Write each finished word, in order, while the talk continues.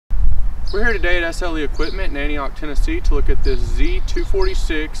We're here today at SLE Equipment in Antioch, Tennessee to look at this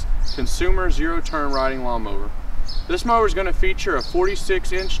Z246 Consumer Zero Turn Riding Lawnmower. This mower is going to feature a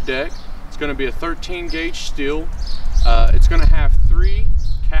 46-inch deck. It's going to be a 13-gauge steel. It's going to have 3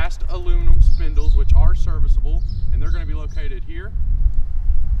 cast aluminum spindles which are serviceable, and they're going to be located here.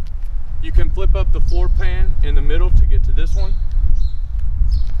 You can flip up the floor pan in the middle to get to this one,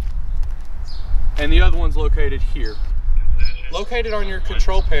 and the other one's located here. Located on your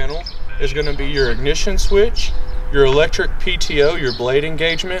control panel is going to be your ignition switch, your electric PTO, your blade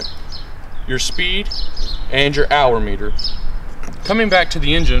engagement, your speed, and your hour meter. Coming back to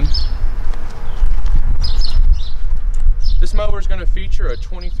the engine, this mower is going to feature a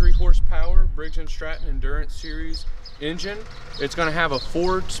 23 horsepower Briggs and Stratton Endurance Series engine. It's going to have a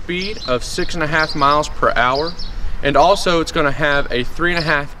forward speed of 6.5 miles per hour, and also it's going to have a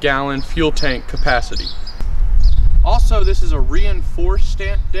 3.5 gallon fuel tank capacity. Also, this is a reinforced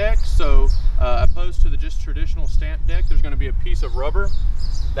stamp deck, so opposed to the just traditional stamp deck, there's going to be a piece of rubber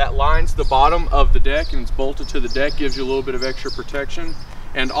that lines the bottom of the deck and it's bolted to the deck, gives you a little bit of extra protection.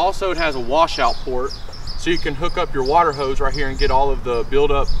 And also it has a washout port, so you can hook up your water hose right here and get all of the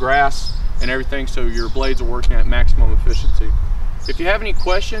build-up grass and everything, so your blades are working at maximum efficiency. If you have any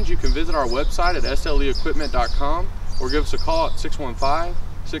questions, you can visit our website at sleequipment.com or give us a call at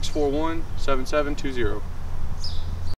 615-641-7720.